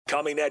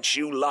coming at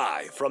you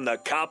live from the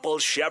Coppel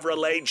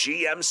Chevrolet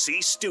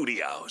GMC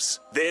studios.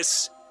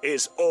 This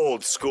is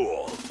Old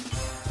School.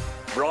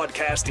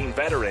 Broadcasting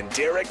veteran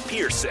Derek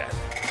Pearson.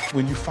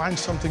 When you find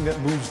something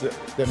that moves them,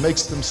 that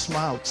makes them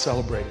smile,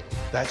 celebrate it.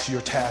 That's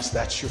your task.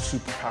 That's your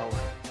superpower.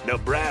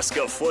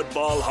 Nebraska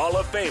Football Hall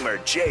of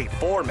Famer Jay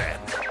Foreman.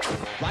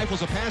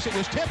 Rifles a pass. It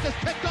was tipped. It's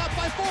picked off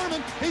by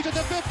Foreman. He's at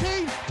the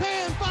 15,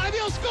 10, 5.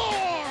 He'll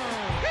score!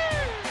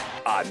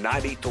 On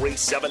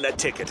 93.7 The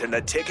Ticket and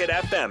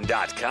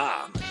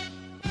theticketfm.com.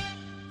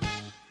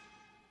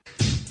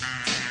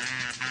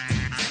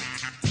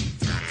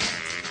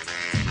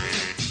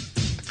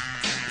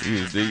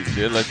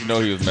 They let you know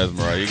he was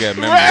mesmerized. You got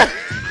memories.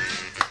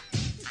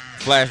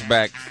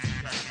 Flashbacks.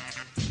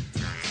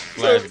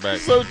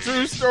 So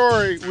true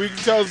story. We can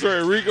tell the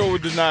story. Rico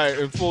would deny it,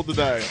 in full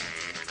denial.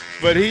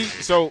 But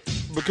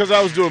because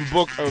I was doing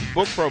book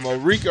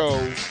promo, Rico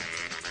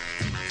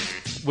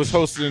was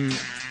hosting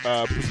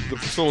the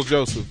Priscilla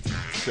Joseph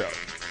show.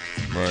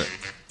 Right.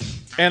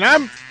 And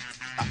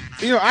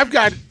I've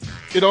got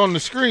it on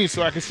the screen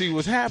so I can see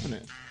what's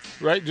happening.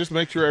 Right? Just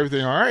make sure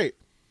everything all right.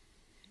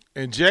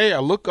 And Jay, I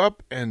look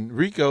up and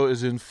Rico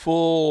is in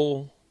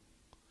full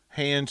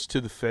hands to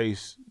the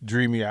face,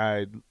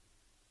 dreamy-eyed.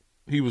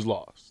 He was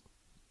lost.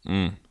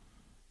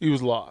 He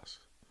was lost.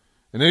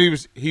 And then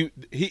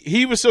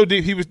he was so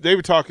deep. They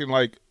were talking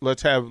like,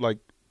 let's have like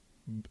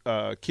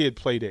kid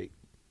play date.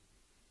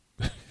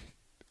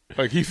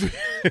 Like he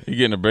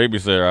getting a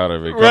babysitter out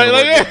of it. Right,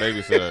 like yeah.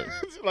 Babysitter.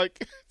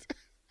 Like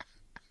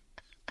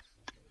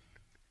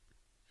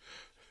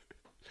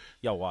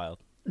y'all wild.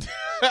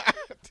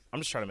 I'm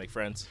just trying to make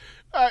friends.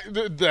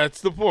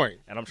 That's the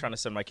point. And I'm trying to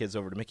send my kids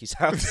over to Mickey's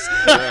house.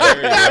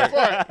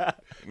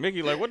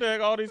 Mickey, like, what the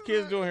heck all these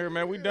kids doing here,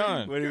 man? We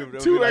done.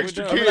 Two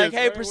extra kids. Like,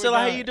 hey, Priscilla,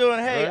 how you doing?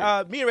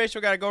 Hey, me and Rachel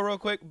got to go real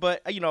quick.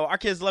 But, our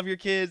kids love your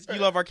kids. You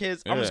love our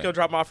kids. I'm just going to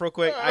drop them off real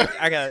quick.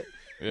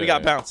 We got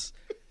to bounce.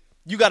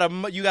 You got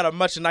a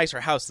much nicer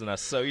house than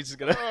us, so you're just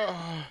going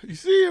to. You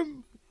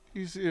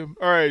see him.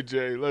 All right,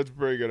 Jay, let's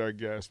bring in our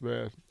guest,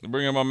 man.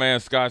 Bring in my man,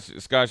 Scott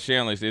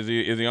Shanley. Is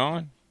he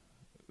on?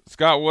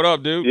 Scott, what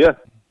up, dude? Yeah.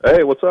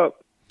 Hey, what's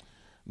up?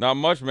 Not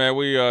much, man.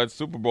 It's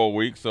Super Bowl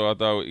week, so I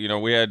thought,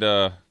 we had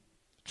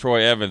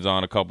Troy Evans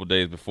on a couple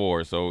days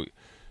before. So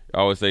I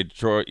always say,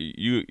 Troy,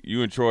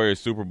 you and Troy are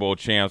Super Bowl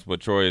champs,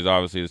 but Troy is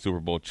obviously the Super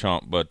Bowl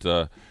chump. But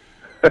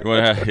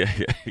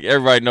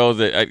everybody knows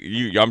that.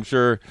 I'm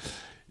sure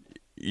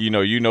you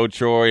know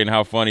Troy and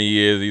how funny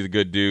he is. He's a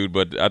good dude.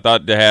 But I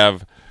thought to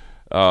have,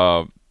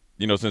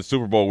 since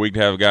Super Bowl week, to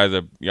have guys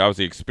that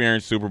obviously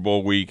experienced Super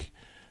Bowl week,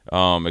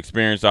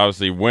 experience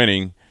obviously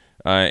winning.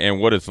 And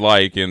what it's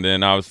like, and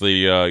then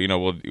obviously,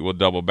 we'll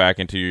double back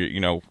into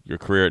your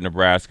career at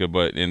Nebraska,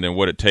 and then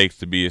what it takes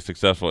to be a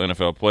successful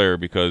NFL player,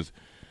 because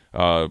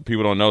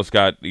people don't know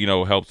Scott,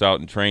 helps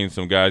out and trains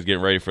some guys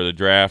getting ready for the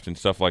draft and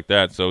stuff like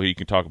that, so he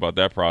can talk about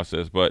that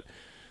process. But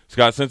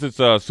Scott, since it's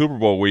Super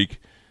Bowl week,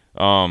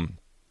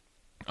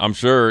 I'm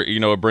sure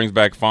it brings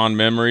back fond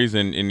memories,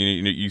 and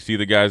you see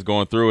the guys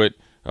going through it.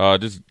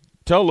 Just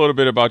tell a little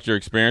bit about your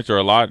experience, or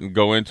a lot, and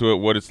go into it,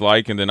 what it's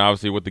like, and then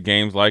obviously what the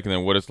game's like, and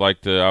then what it's like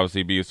to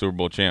obviously be a Super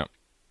Bowl champ.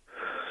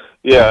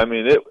 Yeah, I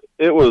mean,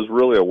 it was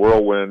really a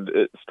whirlwind.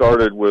 It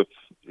started with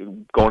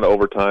going to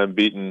overtime,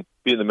 beating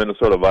the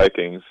Minnesota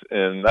Vikings,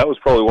 and that was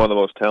probably one of the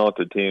most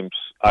talented teams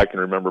I can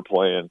remember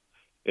playing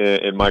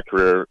in my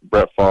career.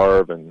 Brett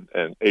Favre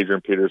and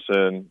Adrian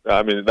Peterson.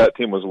 I mean, that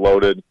team was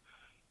loaded.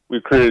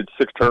 We created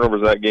 6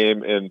 turnovers in that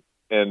game, and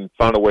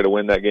found a way to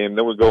win that game.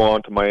 Then we go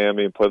on to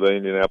Miami and play the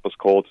Indianapolis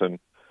Colts. And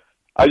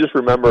I just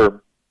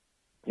remember,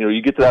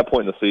 you get to that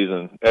point in the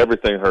season,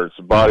 everything hurts.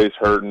 The body's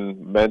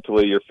hurting,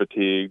 mentally you're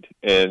fatigued.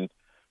 And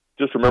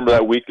just remember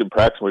that week in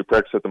practice, we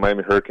practiced at the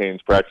Miami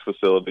Hurricanes practice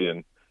facility,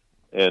 and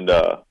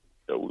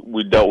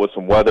we dealt with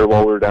some weather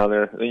while we were down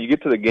there. And then you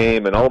get to the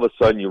game, and all of a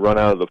sudden you run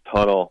out of the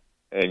tunnel,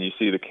 and you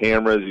see the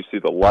cameras, you see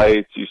the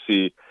lights, you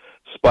see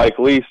Spike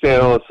Lee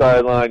standing on the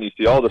sideline, you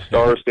see all the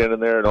stars standing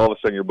there, and all of a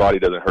sudden your body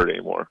doesn't hurt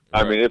anymore.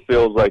 Right. I mean, it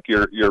feels like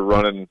you're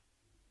running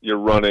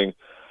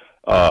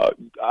out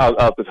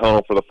the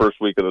tunnel for the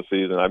first week of the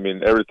season. I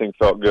mean, everything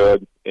felt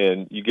good,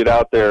 and you get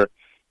out there,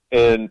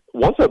 and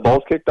once that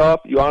ball's kicked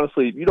off, you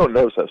don't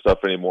notice that stuff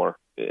anymore.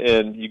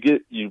 And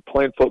you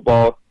playing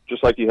football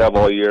just like you have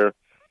all year,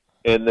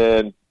 and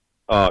then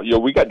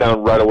we got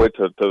down right away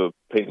to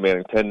Peyton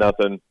Manning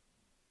 10-0.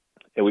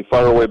 And we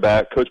fired our way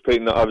back. Coach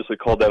Payton obviously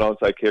called that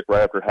onside kick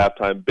right after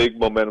halftime. Big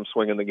momentum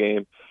swing in the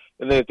game.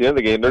 And then at the end of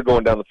the game, they're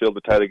going down the field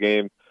to tie the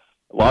game.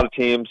 A lot of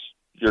teams,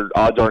 your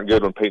odds aren't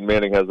good when Peyton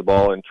Manning has the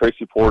ball. And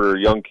Tracy Porter,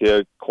 young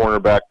kid,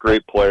 cornerback,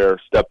 great player,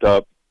 stepped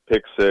up,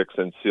 pick 6,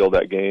 and sealed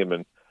that game.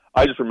 And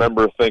I just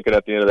remember thinking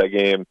at the end of that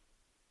game,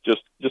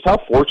 just how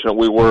fortunate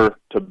we were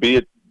to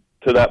be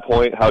to that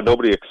point, how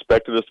nobody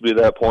expected us to be at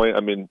that point. I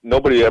mean,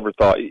 nobody ever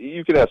thought –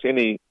 you could ask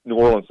any New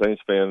Orleans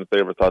Saints fan if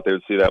they ever thought they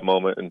would see that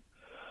moment. And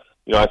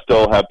I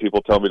still have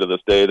people tell me to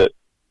this day that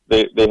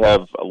they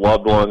have a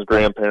loved ones,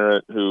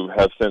 grandparent who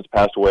have since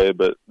passed away,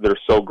 but they're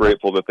so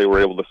grateful that they were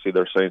able to see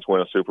their Saints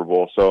win a Super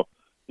Bowl. So,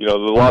 You know,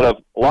 a lot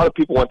of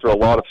people went through a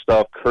lot of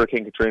stuff.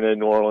 Hurricane Katrina in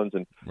New Orleans,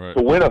 and Right.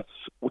 to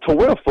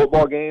win a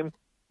football game,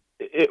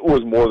 it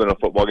was more than a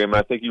football game. And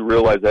I think you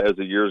realize that as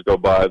the years go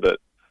by that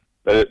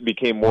it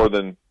became more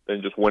than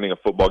just winning a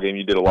football game.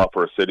 You did a lot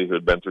for a city who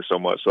had been through so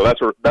much. So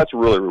that's a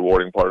really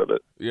rewarding part of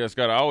it. Yeah,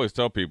 Scott, I always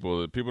tell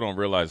people that people don't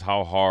realize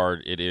how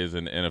hard it is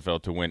in the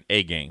NFL to win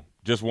a game,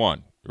 just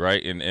one,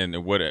 right?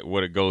 And what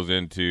it goes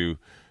into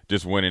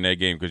just winning a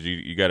game, because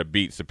you got to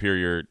beat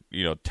superior,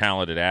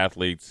 talented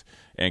athletes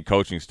and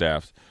coaching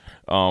staffs.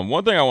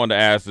 One thing I wanted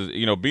to ask is,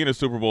 being a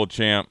Super Bowl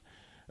champ,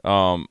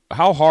 how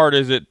hard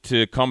is it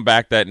to come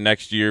back that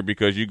next year,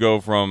 because you go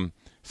from,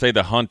 say,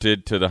 the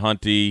hunted to the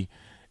huntee,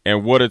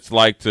 and what it's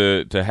like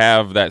to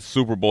have that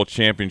Super Bowl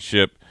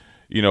championship,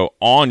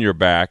 on your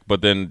back,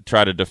 but then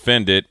try to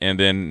defend it. And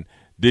then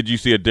did you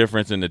see a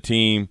difference in the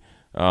team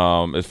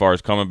as far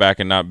as coming back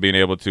and not being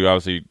able to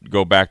obviously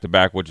go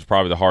back-to-back, which is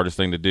probably the hardest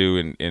thing to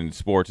do in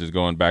sports, is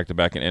going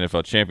back-to-back in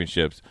NFL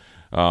championships.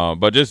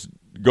 But just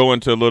go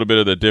into a little bit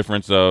of the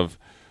difference of,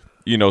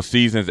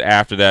 seasons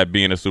after that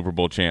being a Super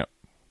Bowl champ.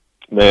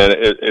 Man,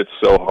 it's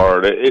so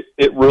hard.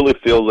 It really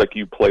feels like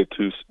you play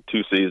two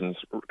seasons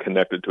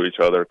connected to each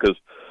other, because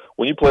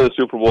when you play the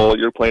Super Bowl,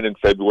 you're playing in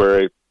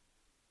February,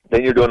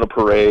 then you're doing a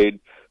parade,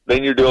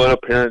 then you're doing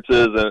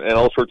appearances and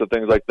all sorts of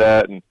things like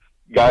that, and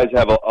guys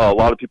have a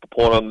lot of people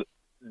pulling on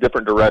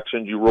different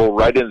directions. You roll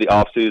right into the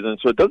off season,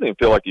 so it doesn't even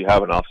feel like you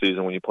have an off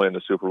season when you play in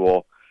the Super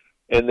Bowl.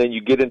 And then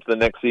you get into the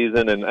next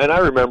season, and I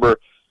remember,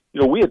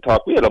 we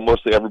had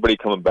mostly everybody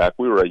coming back.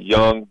 We were a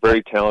young,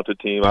 very talented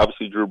team.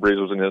 Obviously, Drew Brees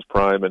was in his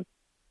prime, and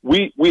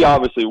we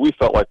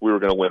felt like we were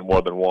going to win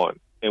more than one.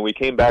 And we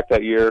came back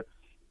that year,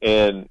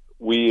 and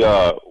we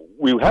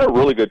had a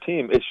really good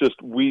team. It's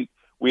just we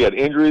had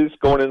injuries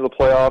going into the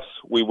playoffs.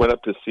 We went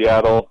up to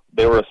Seattle.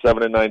 They were a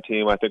 7-9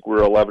 team. I think we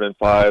were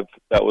 11-5.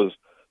 That was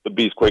the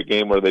Beastquake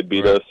game where they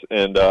beat us.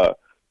 And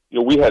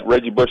we had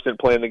Reggie Bush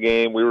didn't play in the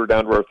game. We were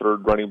down to our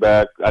third running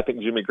back. I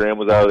think Jimmy Graham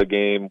was out of the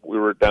game. We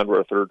were down to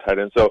our third tight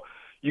end. So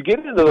you get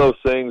into those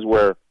things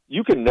where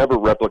you can never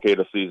replicate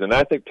a season.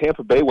 I think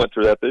Tampa Bay went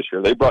through that this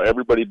year. They brought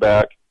everybody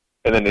back,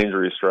 and then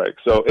injuries strike.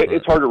 So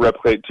it's hard to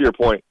replicate. To your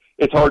point,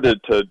 it's hard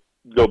to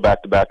go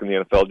back-to-back in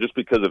the NFL just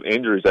because of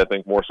injuries, I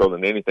think, more so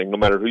than anything. No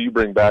matter who you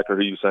bring back or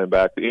who you sign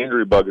back, the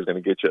injury bug is going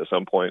to get you at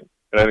some point.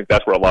 And I think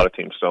that's where a lot of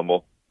teams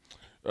stumble.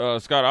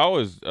 Scott, I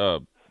always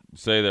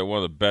say that one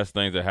of the best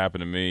things that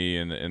happened to me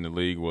in the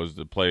league was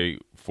to play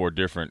for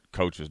different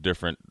coaches,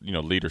 different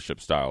leadership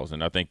styles,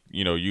 and I think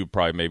you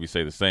probably maybe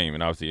say the same.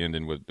 And obviously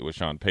ending with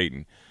Sean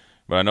Payton,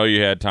 but I know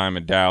you had time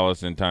in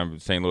Dallas and time in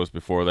St. Louis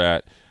before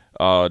that.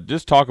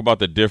 Just talk about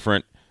the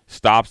different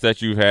stops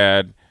that you've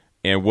had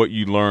and what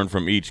you learned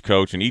from each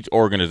coach and each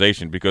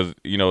organization, because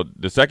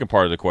the second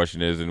part of the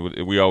question is, and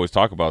we always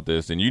talk about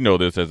this, and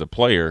this as a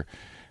player,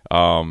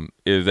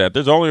 is that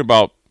there's only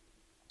about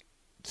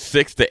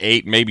 6 to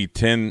 8, maybe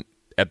 10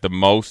 at the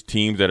most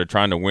teams that are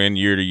trying to win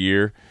year to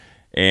year,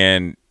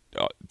 and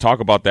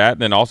talk about that.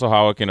 And then also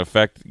how it can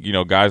affect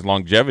guys'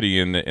 longevity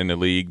in the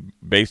league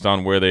based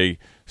on where they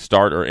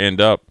start or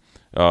end up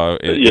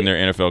in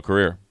their NFL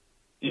career.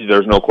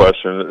 There's no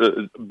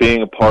question.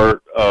 Being a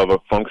part of a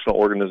functional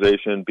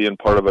organization, being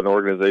part of an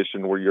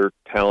organization where your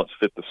talents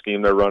fit the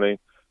scheme they're running,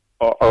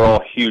 are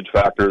all huge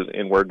factors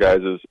in where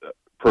guys'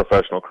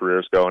 professional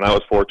careers go. And I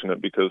was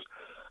fortunate because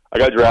I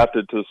got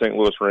drafted to the St.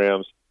 Louis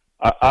Rams.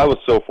 I was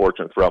so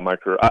fortunate throughout my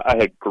career. I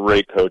had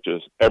great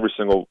coaches every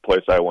single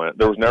place I went.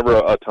 There was never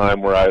a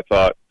time where I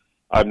thought,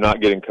 I'm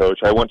not getting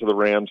coached. I went to the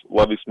Rams.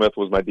 Lovie Smith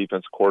was my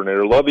defense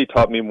coordinator. Lovie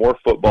taught me more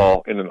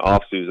football in an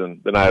off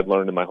season than I had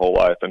learned in my whole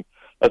life. And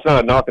that's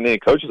not a knock on any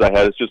coaches I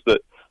had. It's just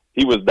that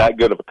he was that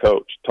good of a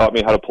coach. Taught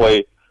me how to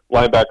play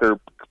linebacker,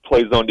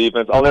 play zone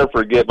defense. I'll never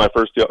forget my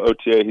first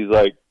OTA. He's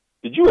like,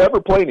 did you ever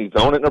play any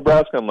zone at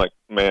Nebraska? I'm like,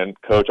 man,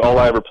 coach, all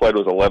I ever played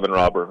was 11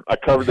 robber. I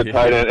covered the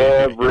tight end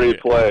every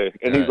play.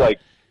 And he's like,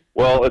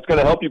 well, it's going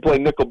to help you play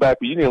nickel back,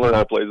 but you need to learn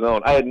how to play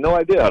zone. I had no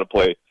idea how to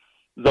play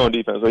zone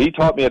defense. So he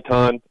taught me a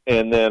ton,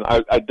 and then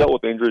I dealt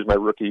with injuries my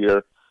rookie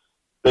year.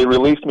 They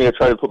released me to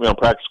try to put me on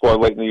practice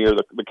squad late in the year.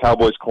 The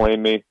Cowboys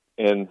claimed me,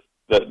 and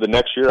the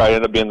next year I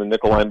ended up being the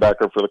nickel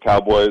linebacker for the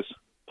Cowboys.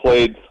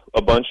 Played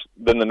a bunch.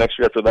 Then the next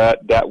year after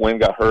that, Dat Wynn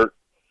got hurt.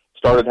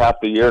 Started half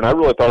the year, and I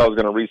really thought I was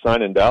going to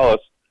re-sign in Dallas.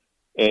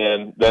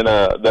 And then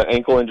the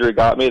ankle injury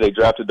got me. They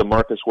drafted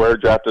DeMarcus Ware,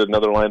 drafted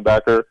another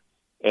linebacker,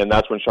 and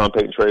that's when Sean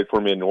Payton traded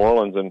for me in New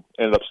Orleans and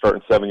ended up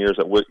starting 7 years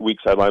at weak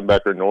side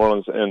linebacker in New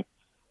Orleans. And,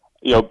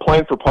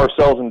 playing for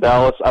Parcells in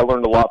Dallas, I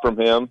learned a lot from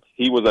him.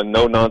 He was a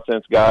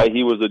no-nonsense guy.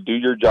 He was a do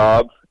your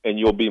job, and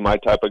you'll be my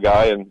type of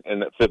guy, and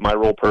it fit my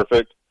role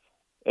perfect.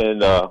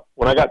 And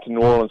when I got to New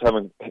Orleans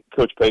having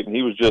Coach Payton,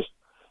 he was just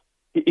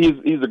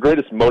he's the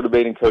greatest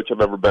motivating coach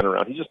I've ever been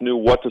around. He just knew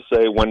what to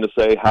say, when to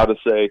say, how to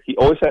say. He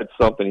always had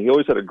something. He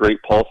always had a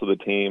great pulse of the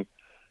team.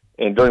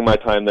 And during my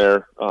time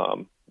there,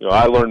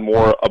 I learned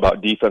more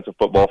about defensive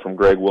football from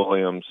Greg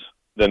Williams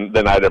than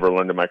I'd ever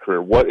learned in my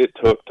career. What it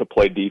took to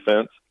play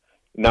defense,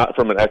 not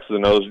from an X's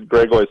and O's.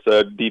 Greg always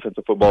said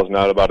defensive football is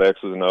not about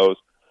X's and O's.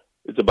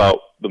 It's about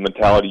the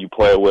mentality you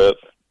play with,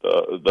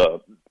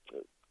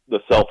 the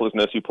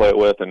selflessness you play it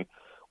with, and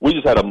we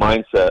just had a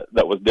mindset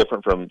that was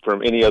different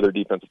from any other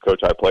defensive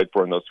coach I played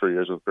for in those 3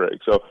 years with Greg.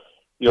 So,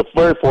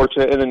 very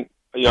fortunate. And then,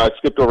 I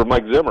skipped over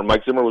Mike Zimmer.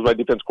 Mike Zimmer was my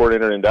defense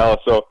coordinator in Dallas.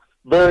 So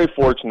very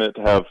fortunate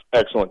to have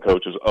excellent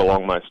coaches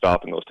along my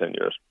stop in those 10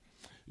 years.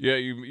 Yeah,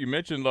 you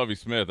mentioned Lovie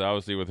Smith,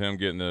 obviously, with him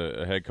getting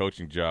a head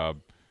coaching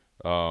job.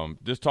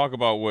 Just talk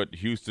about what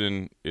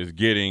Houston is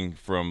getting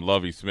from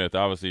Lovie Smith.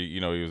 Obviously, he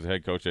was a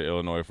head coach at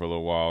Illinois for a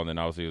little while, and then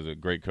obviously he was a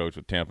great coach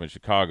with Tampa and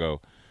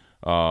Chicago.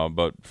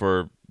 But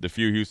for the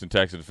few Houston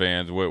Texans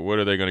fans, what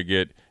are they going to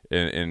get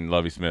in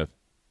Lovie Smith?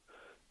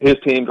 His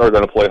teams are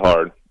going to play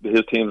hard.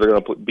 His teams are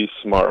going to be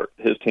smart.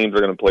 His teams are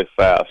going to play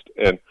fast.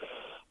 And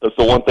that's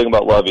the one thing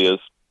about Lovie is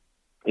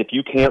if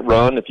you can't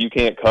run, if you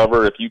can't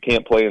cover, if you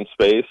can't play in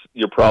space,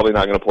 you're probably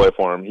not going to play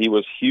for him. He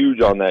was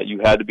huge on that. You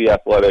had to be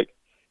athletic.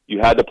 You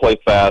had to play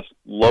fast.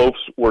 Loafs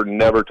were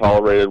never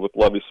tolerated with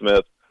Lovie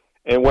Smith.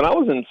 And when I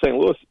was in St.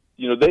 Louis,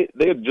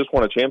 they had just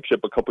won a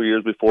championship a couple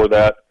years before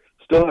that.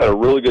 Still had a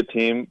really good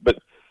team, but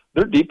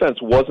their defense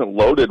wasn't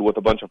loaded with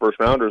a bunch of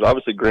first-rounders.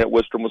 Obviously, Grant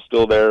Wistrom was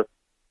still there,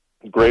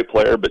 great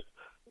player, but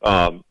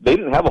they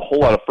didn't have a whole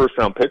lot of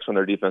first-round picks on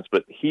their defense,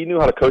 but he knew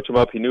how to coach them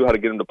up. He knew how to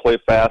get them to play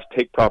fast,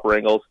 take proper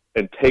angles,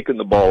 and taking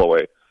the ball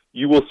away.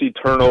 You will see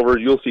turnovers.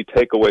 You'll see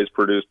takeaways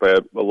produced by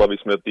a Lovie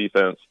Smith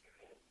defense,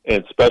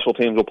 and special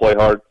teams will play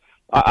hard.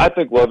 I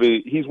think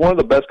Lovie, he's one of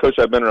the best coaches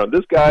I've been around.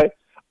 This guy,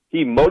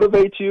 he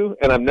motivates you,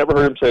 and I've never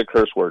heard him say a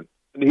curse word.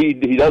 He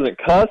doesn't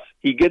cuss.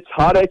 He gets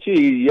hot at you.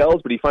 He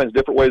yells, but he finds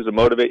different ways to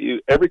motivate you.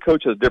 Every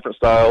coach has different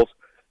styles.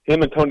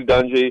 Him and Tony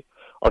Dungy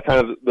are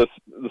kind of the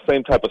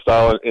same type of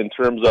style in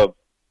terms of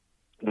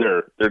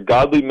they're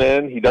godly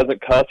men. He doesn't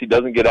cuss. He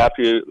doesn't get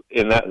after you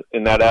in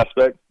that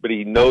aspect, but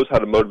he knows how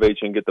to motivate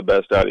you and get the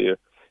best out of you.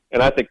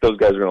 And I think those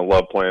guys are going to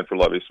love playing for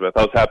Lovie Smith.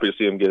 I was happy to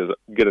see him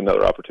get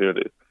another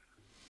opportunity.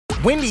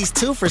 Wendy's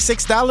 2 for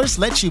 $6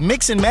 lets you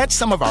mix and match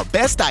some of our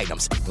best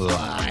items,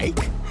 like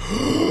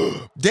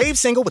Dave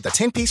Single with a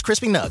 10-piece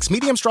crispy nugs,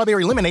 medium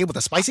strawberry lemonade with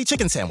a spicy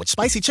chicken sandwich,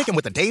 spicy chicken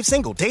with a Dave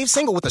Single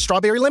with a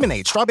strawberry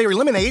lemonade, strawberry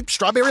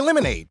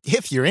lemonade,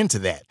 if you're into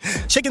that.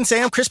 Chicken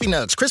Sam, crispy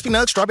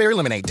nugs, strawberry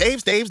lemonade,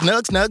 Dave's,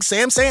 nugs,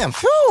 Sam.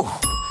 Whew.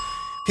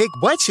 Pick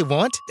what you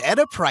want at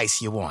a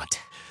price you want.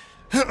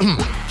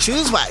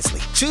 Choose wisely.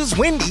 Choose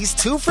Wendy's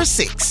 2 for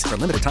 $6. For a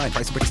limited time,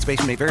 price and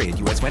participation may vary at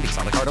U.S. Wendy's.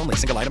 On the card only.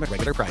 Single item at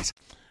regular price.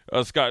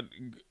 Scott,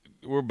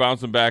 we're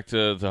bouncing back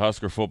to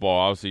Husker football.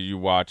 Obviously, you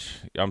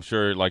watch, I'm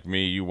sure like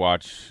me, you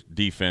watch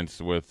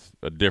defense with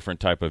a different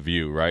type of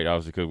view, right?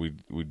 Obviously, because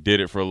we did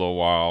it for a little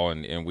while,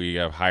 and we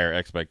have higher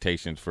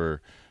expectations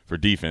for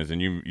defense.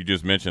 And you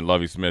just mentioned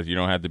Lovie Smith. You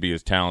don't have to be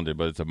as talented,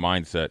 but it's a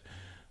mindset.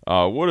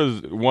 What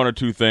is one or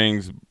two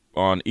things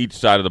on each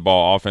side of the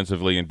ball,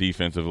 offensively and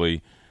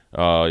defensively,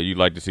 you'd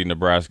like to see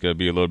Nebraska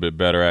be a little bit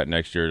better at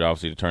next year,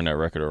 obviously, to turn that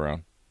record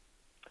around?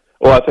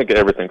 Well, I think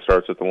everything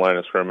starts at the line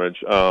of scrimmage.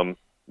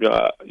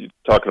 You're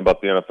talking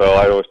about the NFL,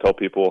 I always tell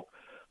people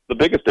the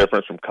biggest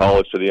difference from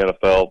college to the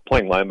NFL,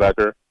 playing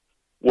linebacker,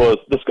 was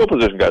the skill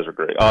position guys are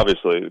great.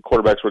 Obviously, the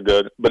quarterbacks were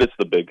good, but it's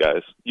the big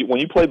guys. When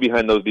you play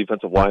behind those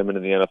defensive linemen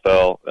in the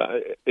NFL,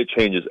 it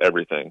changes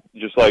everything.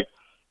 Just like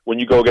when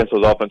you go against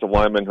those offensive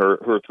linemen who are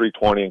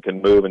 320 and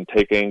can move and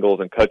take angles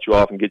and cut you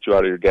off and get you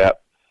out of your gap,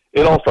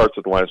 it all starts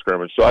at the line of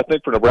scrimmage. So I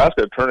think for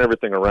Nebraska to turn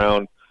everything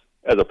around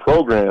as a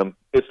program,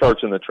 it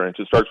starts in the trench.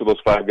 It starts with those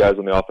 5 guys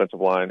on the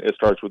offensive line. It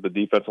starts with the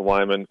defensive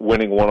linemen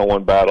winning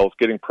one-on-one battles,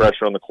 getting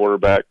pressure on the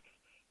quarterback,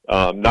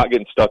 not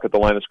getting stuck at the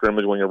line of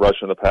scrimmage when you're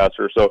rushing the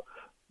passer. So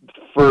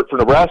for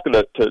Nebraska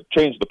to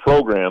change the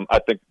program, I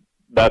think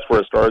that's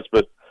where it starts.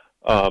 But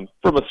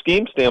from a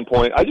scheme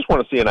standpoint, I just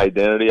want to see an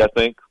identity, I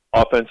think,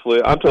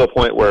 offensively. I'm to the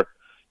point where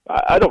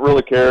I don't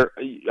really care.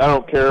 I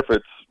don't care if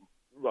it's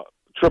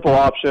triple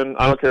option.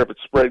 I don't care if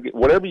it's spread.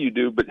 Whatever you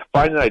do, but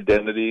find an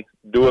identity.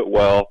 Do it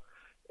well.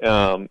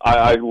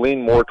 I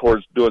lean more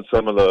towards doing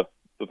some of the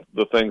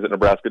things that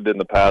Nebraska did in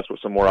the past with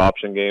some more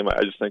option game.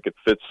 I just think it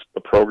fits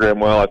the program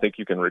well. I think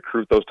you can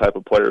recruit those type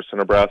of players to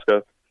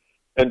Nebraska.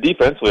 And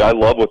defensively, I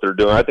love what they're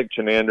doing. I think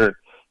Chinander,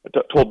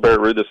 told Barrett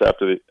Ruud this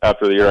after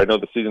the year. I know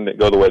the season didn't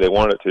go the way they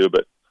wanted it to,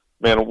 but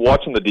man,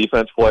 watching the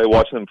defense play,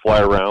 watching them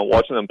fly around,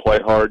 watching them play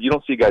hard, you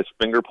don't see guys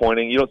finger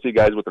pointing. You don't see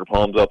guys with their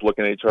palms up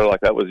looking at each other like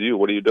that was you.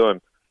 What are you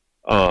doing?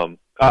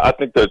 I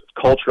think the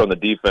culture on the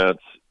defense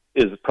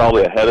is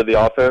probably ahead of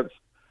the offense.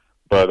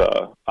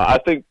 But I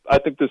think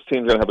this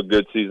team's going to have a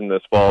good season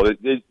this fall.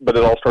 But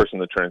it all starts in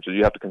the trenches.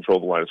 You have to control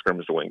the line of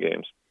scrimmage to win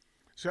games.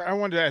 So I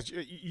wanted to ask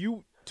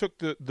you took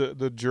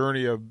the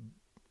journey of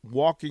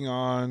walking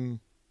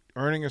on,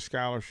 earning a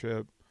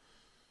scholarship,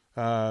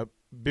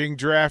 being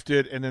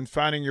drafted, and then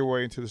finding your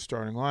way into the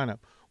starting lineup.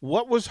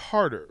 What was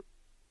harder,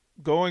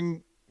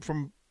 going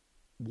from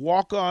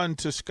walk-on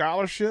to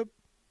scholarship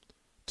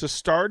to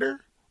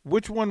starter?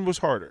 Which one was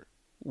harder?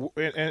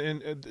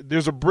 And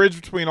there's a bridge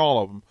between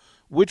all of them.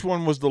 Which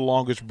one was the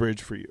longest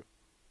bridge for you?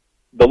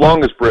 The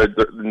longest bridge,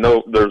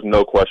 there's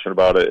no question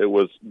about it. It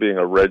was being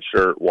a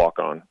redshirt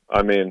walk-on.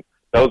 I mean,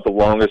 that was the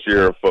longest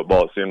year of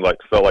football. It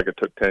felt like it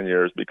took 10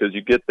 years because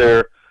you get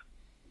there.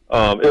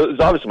 It was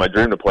obviously my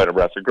dream to play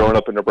Nebraska. Growing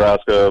up in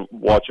Nebraska,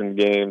 watching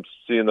games,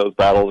 seeing those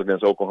battles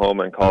against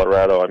Oklahoma and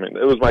Colorado, I mean,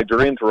 it was my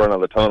dream to run out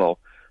of the tunnel.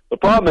 The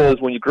problem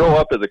is when you grow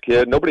up as a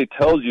kid, nobody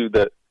tells you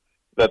that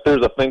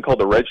there's a thing called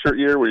the redshirt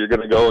year where you're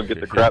going to go and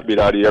get the crap beat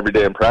out of you every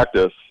day in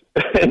practice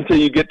until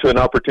you get to an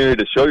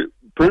opportunity to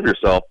prove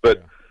yourself.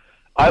 But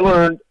I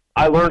learned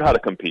how to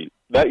compete.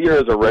 That year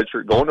as a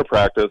redshirt, going to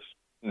practice,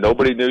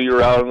 nobody knew you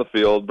were out on the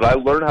field, but I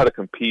learned how to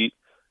compete,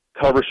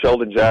 cover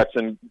Sheldon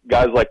Jackson,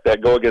 guys like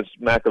that, go against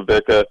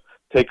Makovica,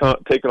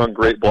 taking on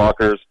great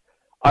blockers.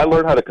 I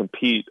learned how to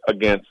compete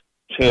against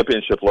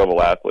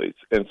championship-level athletes.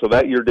 And so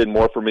that year did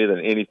more for me than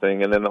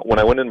anything. And then when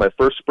I went in my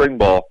first spring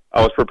ball,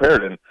 I was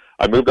prepared, and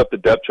I moved up the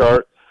depth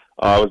chart.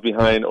 I was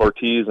behind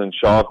Ortiz and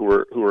Shaw, who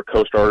were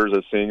co-starters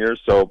as seniors.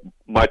 So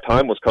my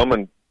time was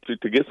coming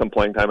to get some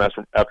playing time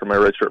after my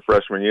redshirt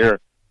freshman year.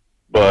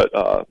 But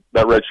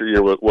that redshirt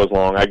year was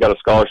long. I got a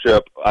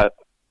scholarship.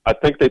 I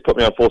think they put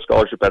me on full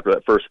scholarship after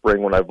that first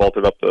spring when I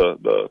vaulted up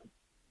the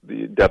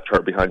depth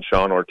chart behind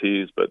Sean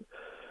Ortiz. But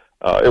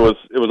it was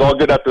all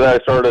good after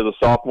that. I started as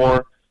a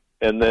sophomore,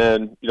 and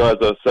then as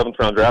a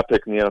 7th-round draft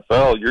pick in the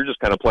NFL, you're just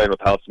kind of playing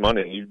with house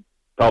money. You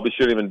probably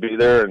shouldn't even be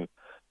there. And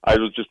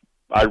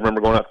I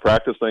remember going out to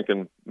practice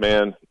thinking,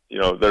 man,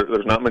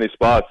 there's not many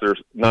spots.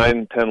 There's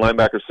 9-10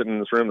 linebackers sitting in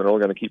this room. They're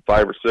only going to keep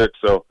 5 or 6.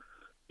 So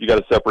you got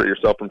to separate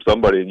yourself from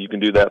somebody, and you can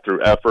do that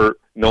through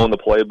effort, knowing the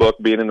playbook,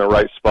 being in the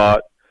right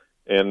spot.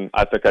 And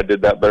I think I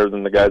did that better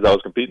than the guys I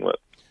was competing with.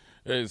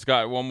 Hey,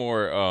 Scott, one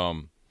more.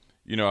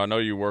 I know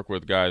you work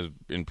with guys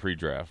in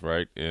pre-draft,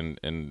 right? And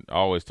I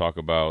always talk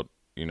about,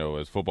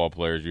 as football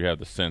players, you have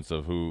the sense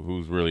of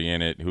who's really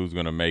in it, who's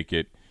going to make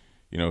it,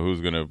 who's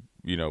going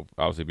to,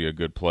 obviously be a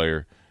good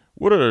player.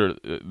 What are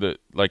the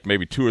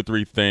maybe 2 or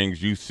 3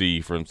 things you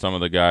see from some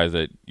of the guys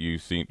that you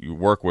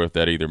work with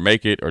that either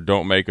make it or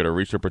don't make it or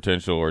reach their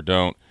potential or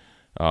don't?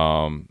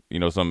 Some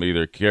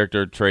either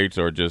character traits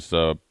or just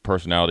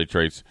personality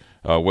traits.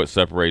 What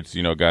separates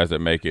guys that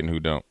make it and who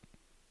don't?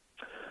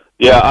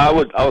 Yeah, I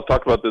was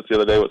talking about this the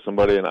other day with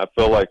somebody, and I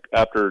feel like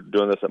after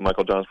doing this at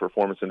Michael John's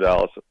Performance in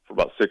Dallas for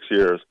about 6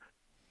 years,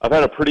 I've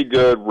had a pretty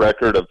good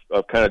record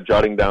of kind of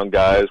jotting down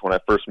guys when I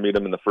first meet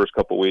them in the first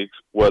couple of weeks,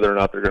 whether or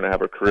not they're going to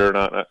have a career or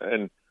not.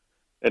 And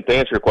to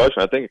answer your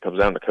question, I think it comes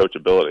down to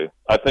coachability.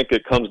 I think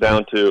it comes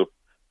down to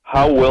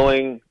how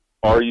willing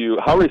are you,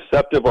 how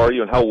receptive are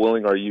you, and how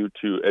willing are you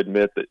to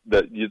admit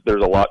that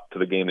there's a lot to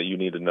the game that you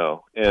need to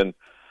know. And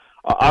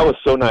I was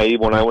so naive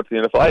when I went to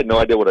the NFL. I had no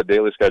idea what a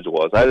daily schedule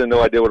was. I had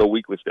no idea what a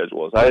weekly schedule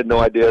was. I had no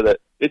idea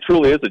that it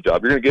truly is a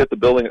job. You're going to get at the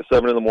building at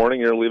 7 in the morning.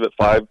 You're going to leave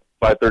at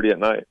 5:30 at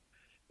night.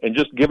 And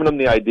just giving them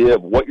the idea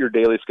of what your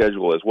daily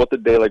schedule is, what the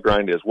daily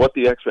grind is, what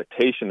the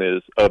expectation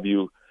is of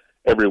you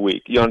every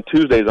week. On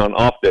Tuesdays, on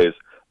off days,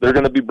 they're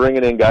going to be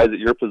bringing in guys at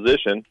your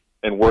position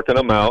and working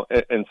them out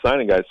and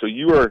signing guys. So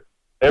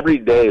every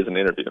day is an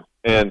interview.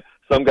 And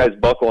some guys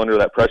buckle under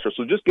that pressure.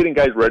 So just getting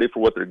guys ready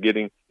for what they're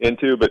getting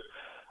into. But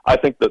I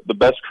think that the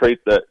best trait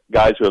that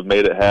guys who have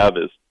made it have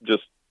is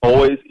just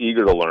always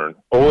eager to learn,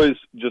 always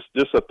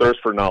just a thirst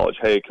for knowledge.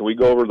 Hey, can we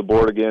go over the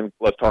board again?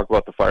 Let's talk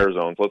about the fire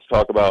zones. Let's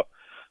talk about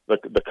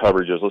the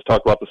coverages. Let's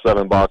talk about the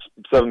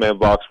 7-man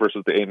box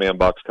versus the 8-man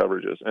box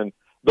coverages. And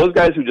those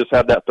guys who just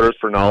have that thirst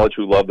for knowledge,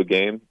 who love the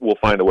game, will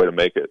find a way to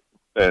make it.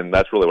 And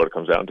that's really what it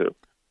comes down to.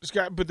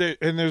 Scott,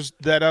 and there's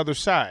that other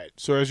side.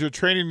 So as you're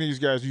training these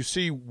guys, you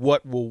see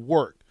what will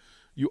work.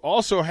 You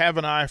also have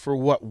an eye for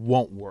what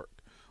won't work.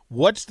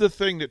 What's the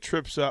thing that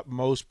trips up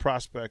most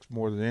prospects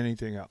more than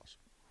anything else?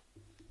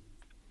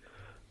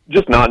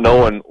 Just not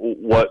knowing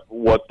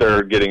what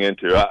they're getting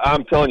into.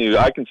 I'm telling you,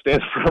 I can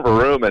stand in front of a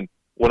room, and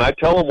when I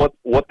tell them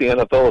what the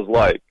NFL is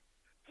like,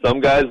 some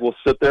guys will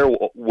sit there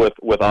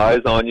with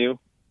eyes on you,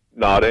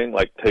 nodding,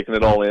 like taking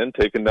it all in,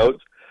 taking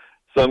notes.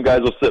 Some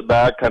guys will sit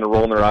back, kind of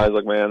rolling their eyes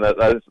like, man,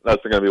 that's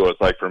going to be what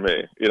it's like for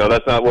me.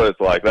 That's not what it's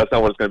like. That's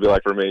not what it's going to be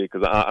like for me,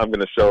 because I'm going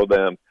to show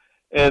them.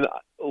 And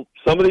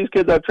some of these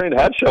kids I've trained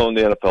have shown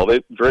the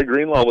NFL. Dre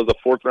Greenlaw was a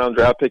 4th-round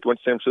draft pick. He went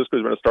to San Francisco.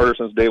 He's been a starter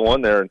since day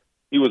one there. And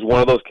he was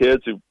one of those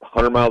kids who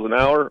 100 miles an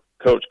hour,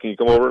 coach, can you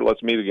come over?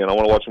 Let's meet again. I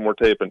want to watch some more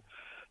tape. And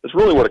that's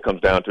really what it comes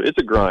down to. It's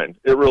a grind.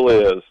 It really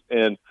is.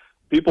 And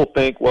people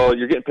think, well,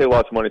 you're getting paid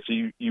lots of money, so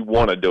you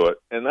want to do it.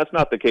 And that's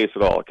not the case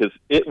at all, because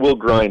it will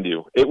grind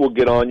you. It will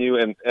get on you.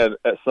 And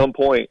at some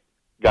point,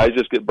 guys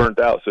just get burnt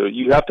out. So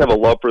you have to have a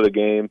love for the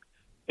game.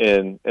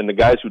 And the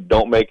guys who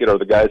don't make it are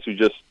the guys who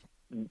just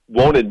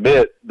won't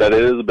admit that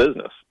it is a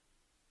business.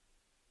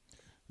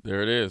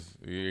 There it is.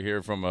 You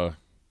hear from a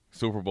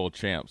Super Bowl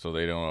champ, so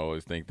they don't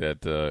always think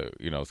that,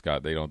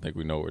 Scott, they don't think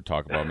we know what we're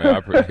talking about,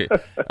 man.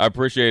 I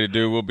appreciate it,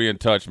 dude. We'll be in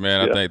touch,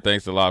 man. Yeah.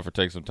 Thanks a lot for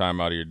taking some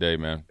time out of your day,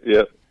 man.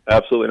 Yeah,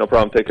 absolutely. No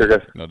problem. Take care,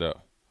 guys. No doubt.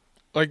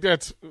 Like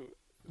that's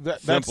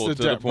simple to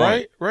the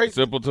point. Right?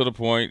 Simple to the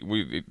point.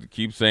 We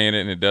keep saying it,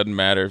 and it doesn't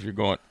matter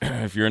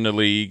if you're in the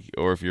league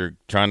or if you're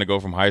trying to go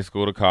from high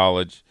school to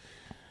college.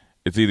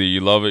 It's either you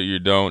love it or you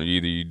don't.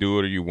 Either you do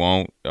it or you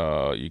won't.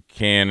 You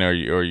can or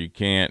you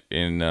can't.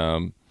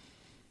 And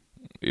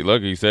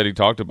look, he said he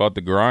talked about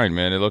the grind,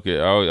 man. And look,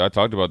 I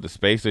talked about the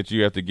space that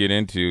you have to get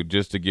into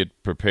just to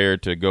get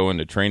prepared to go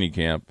into training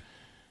camp.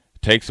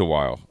 It takes a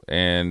while,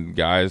 and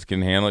guys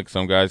can handle it.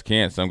 Some guys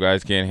can't. Some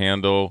guys can't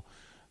handle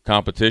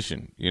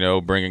competition,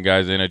 bringing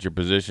guys in at your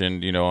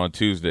position, on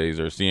Tuesdays,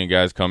 or seeing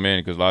guys come in,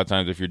 because a lot of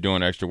times if you're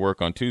doing extra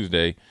work on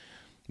Tuesday,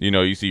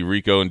 you see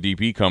Rico and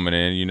DP coming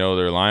in,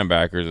 they're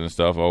linebackers and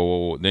stuff.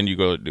 Oh, well, then you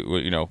go,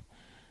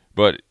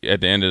 but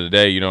at the end of the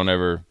day, you don't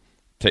ever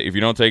if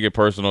you don't take it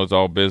personal, it's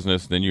all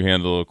business, then you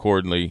handle it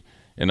accordingly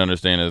and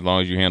understand as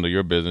long as you handle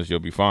your business, you'll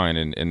be fine.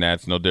 And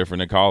that's no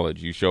different in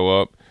college. You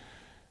show up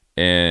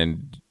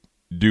and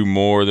do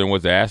more than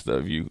what's asked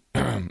of you,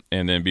 and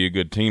then be a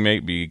good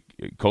teammate, be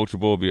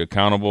coachable, be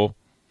accountable.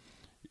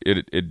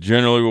 It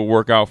generally will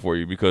work out for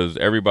you, because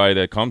everybody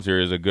that comes here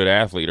is a good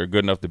athlete or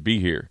good enough to be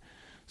here.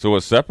 So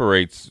what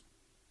separates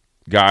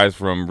guys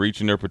from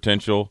reaching their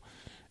potential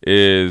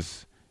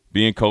is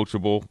being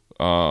coachable,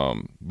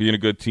 being a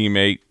good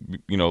teammate,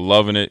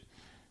 loving it,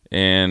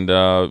 and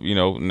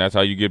and that's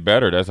how you get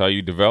better. That's how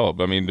you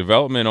develop. I mean,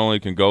 development only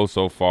can go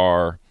so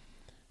far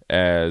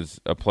as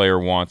a player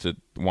wants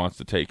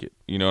to take it.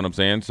 You know what I'm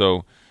saying?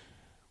 So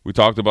we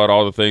talked about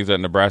all the things that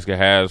Nebraska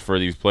has for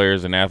these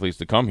players and athletes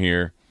to come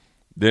here.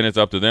 Then it's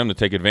up to them to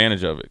take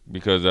advantage of it,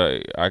 because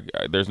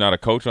there's not a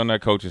coach on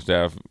that coaching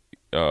staff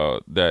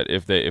that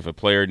if a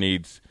player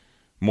needs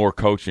more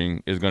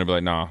coaching is going to be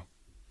like, nah,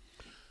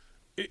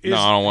 I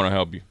don't want to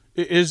help you.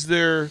 Is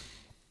there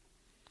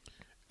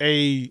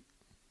a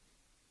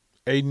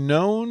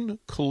known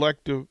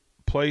collective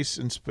place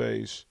and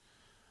space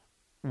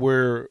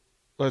where,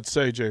 let's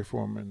say, Jay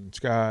Foreman,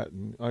 Scott,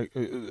 and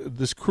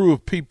this crew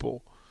of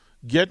people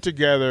get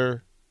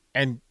together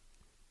and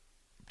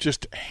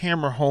just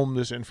hammer home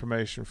this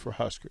information for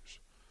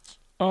Huskers?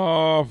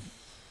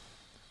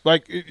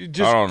 Like,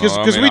 just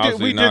because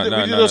we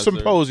did those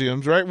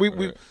symposiums, right?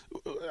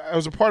 I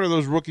was a part of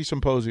those rookie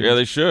symposiums. Yeah,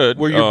 they should.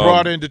 Where you're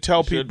brought in to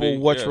tell people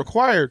what's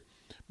required.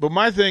 But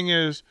my thing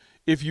is,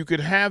 if you could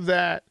have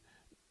that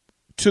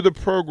to the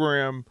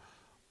program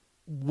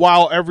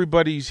while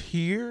everybody's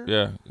here,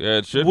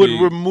 it should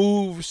would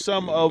remove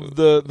some of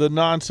the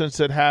nonsense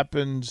that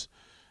happens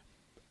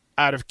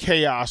out of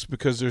chaos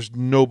because there's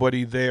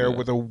nobody there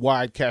with a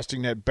wide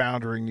casting net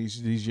bounding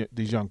these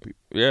young people.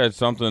 Yeah, it's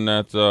something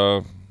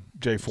that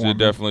Jay Foreman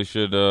definitely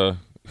should.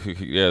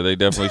 They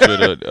definitely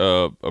should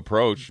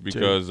approach,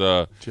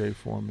 because Jay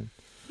Foreman.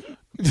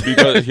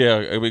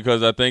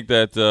 because I think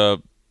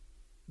that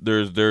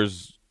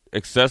there's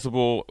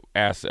accessible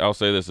assets. I'll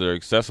say this: there are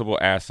accessible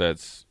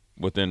assets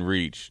within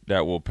reach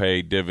that will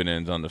pay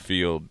dividends on the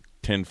field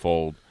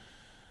tenfold,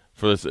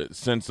 for the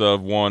sense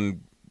of,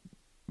 one,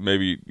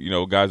 maybe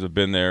guys have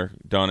been there,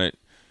 done it,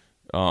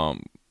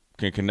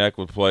 can connect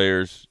with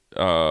players,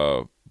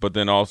 but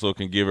then also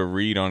can give a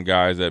read on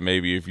guys that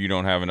maybe if you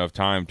don't have enough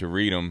time to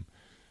read them,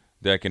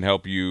 that can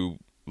help you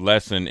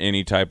lessen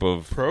any type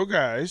of pro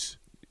guys.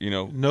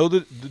 Know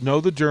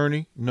the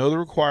journey, know the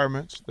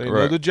requirements, they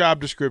know the job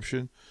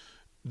description.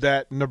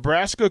 That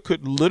Nebraska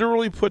could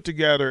literally put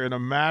together in a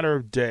matter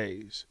of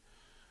days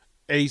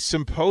a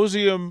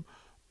symposium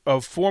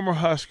of former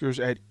Huskers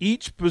at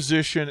each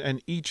position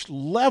and each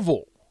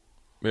level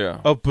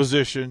of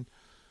position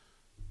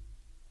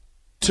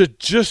to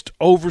just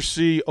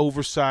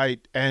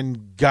oversight,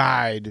 and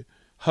guide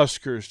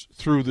Huskers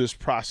through this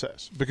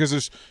process, because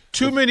there's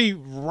too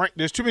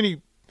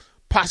many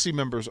posse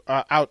members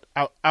out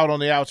on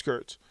the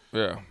outskirts.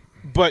 Yeah,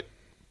 but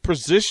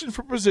position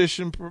for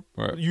position,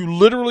 you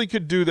literally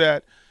could do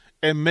that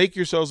and make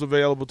yourselves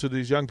available to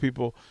these young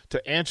people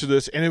to answer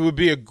this, and it would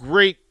be a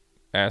great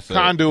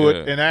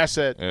conduit and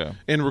asset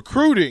in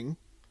recruiting.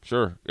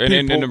 Sure.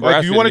 And Nebraska,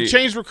 if you want to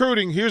change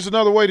recruiting, here's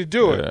another way to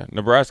do it.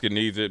 Nebraska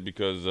needs it,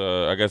 because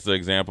I guess the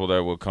example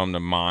that will come to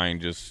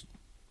mind just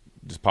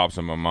pops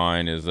in my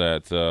mind is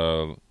that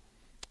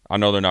I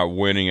know they're not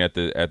winning at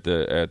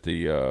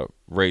the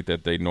rate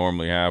that they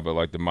normally have, but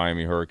like the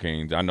Miami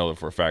Hurricanes, I know that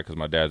for a fact because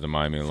my dad's a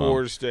Miami alum.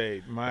 Florida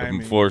State,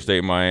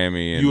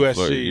 Miami, and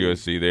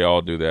USC, they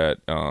all do that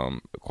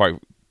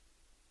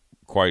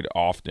quite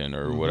often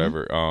or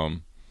whatever.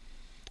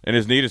 And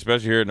it's neat,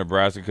 especially here in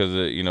Nebraska, because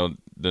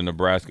the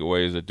Nebraska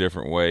way is a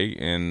different way,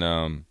 and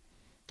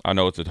I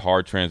know it's a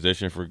hard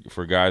transition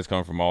for guys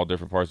coming from all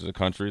different parts of the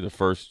country.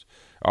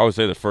 I would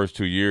say the first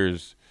 2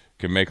 years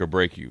can make or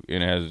break you,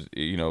 and it has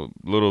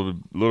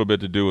little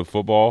bit to do with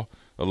football,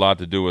 a lot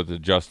to do with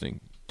adjusting,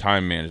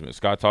 time management.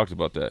 Scott talks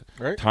about that.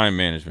 Right. Time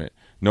management,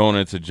 knowing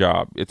it's a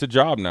job. It's a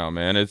job now,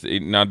 man.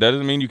 Now that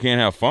doesn't mean you can't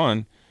have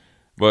fun,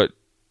 but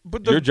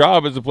your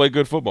job is to play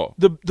good football.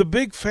 The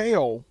big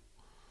fail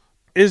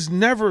is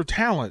never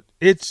talent;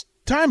 it's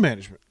time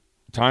management.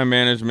 Time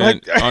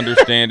management,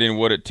 understanding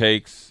what it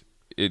takes,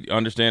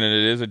 understanding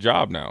it is a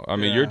job now. I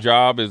mean, your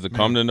job is to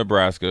come to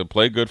Nebraska,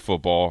 play good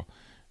football,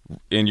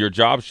 and your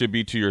job should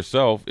be to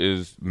yourself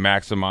is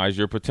maximize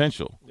your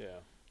potential. Yeah.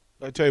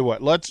 I tell you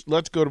what, let's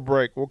go to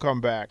break. We'll come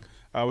back.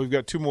 We've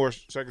got 2 more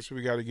seconds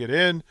we got to get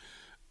in.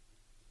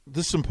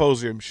 This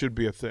symposium should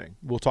be a thing.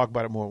 We'll talk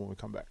about it more when we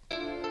come back.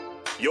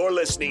 You're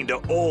listening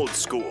to Old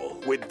School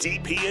with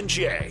DP and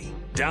J.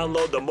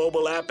 Download the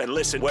mobile app and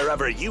listen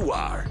wherever you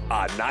are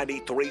on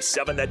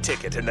 93.7 The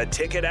Ticket and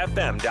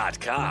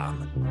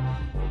theticketfm.com.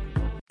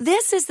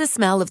 This is the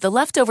smell of the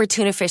leftover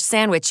tuna fish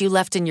sandwich you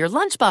left in your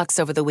lunchbox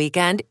over the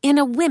weekend in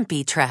a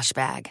wimpy trash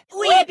bag.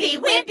 Wimpy,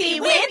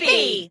 wimpy,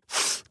 wimpy!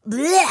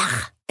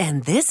 Blech!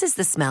 And this is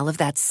the smell of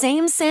that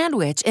same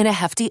sandwich in a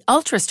Hefty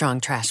Ultra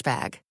Strong trash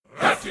bag.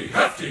 Hefty,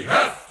 Hefty,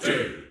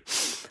 Hefty!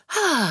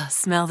 Ah,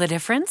 smell the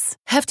difference?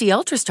 Hefty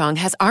Ultra Strong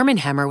has Arm &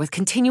 Hammer with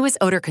continuous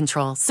odor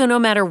control, so no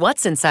matter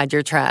what's inside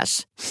your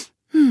trash,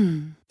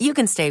 you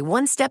can stay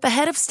one step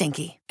ahead of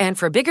stinky. And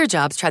for bigger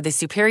jobs, try the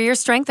superior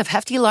strength of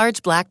Hefty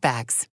Large Black Bags.